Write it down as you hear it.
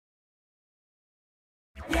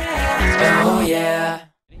Oh yeah.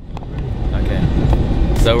 Okay,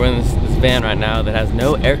 so we're in this van right now that has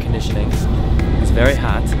no air conditioning. It's very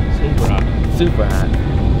hot. Super hot. Super hot.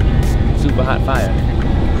 Super hot fire.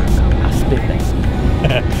 I spit that.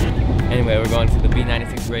 Anyway, we're going to the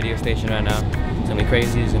B96 radio station right now. It's gonna be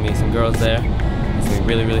crazy. There's gonna be some girls there. It's gonna be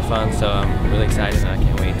really, really fun. So I'm really excited and I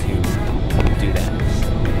can't wait to do that.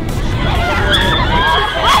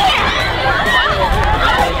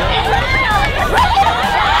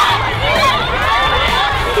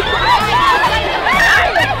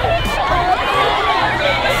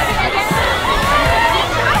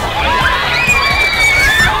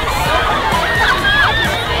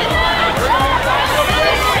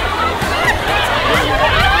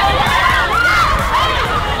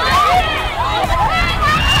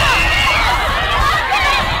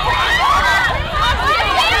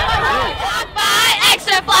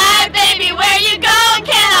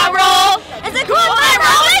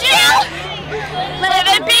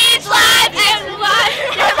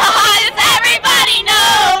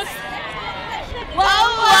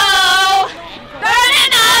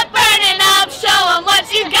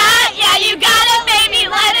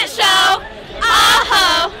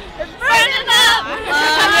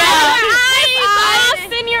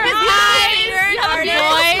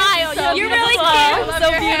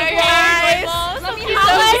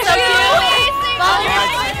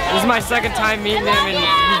 This is my second time meeting him, and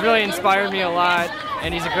he's really inspired me a lot,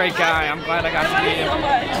 and he's a great guy. I'm glad I got to meet him.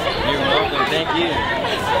 You're welcome, thank you.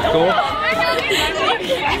 Cool?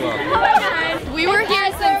 We were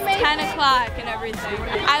here since 10 o'clock and everything.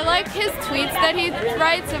 I like his tweets that he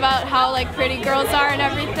writes about how like pretty girls are and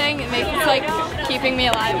everything. It makes it's like keeping me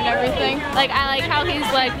alive and everything. Like I like how he's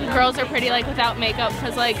like girls are pretty like without makeup,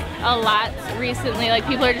 because like a lot recently like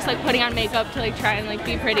people are just like putting on makeup to like try and like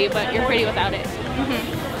be pretty, but you're pretty without it.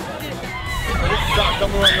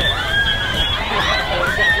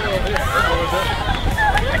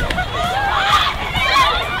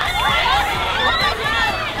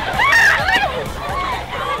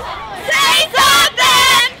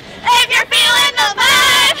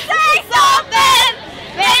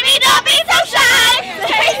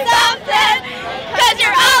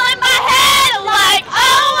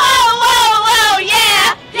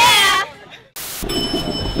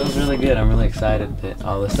 Good. I'm really excited that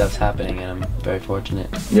all this stuff's happening, and I'm very fortunate.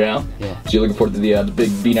 Yeah? Yeah. So you're looking forward to the big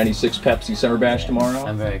B96 Pepsi Summer Bash tomorrow?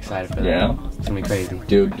 I'm very excited for that. Yeah? It's gonna be crazy.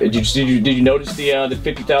 Dude, did you notice the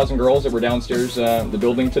 50,000 girls that were downstairs the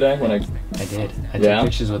building today? When I did. I took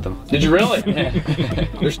pictures with them. Did you really? Yeah.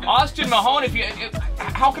 Austin Mahone,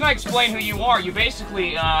 how can I explain who you are? You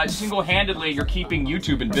basically, single-handedly, you're keeping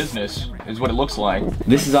YouTube in business, is what it looks like.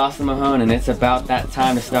 This is Austin Mahone, and it's about that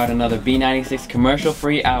time to start another B96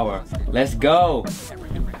 commercial-free hour. Let's go!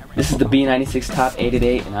 This is the B96 Top 8 at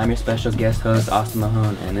 8, and I'm your special guest host, Austin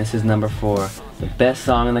Mahone, and this is number 4, the best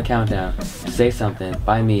song in the countdown, Say Something,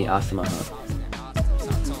 by me, Austin Mahone.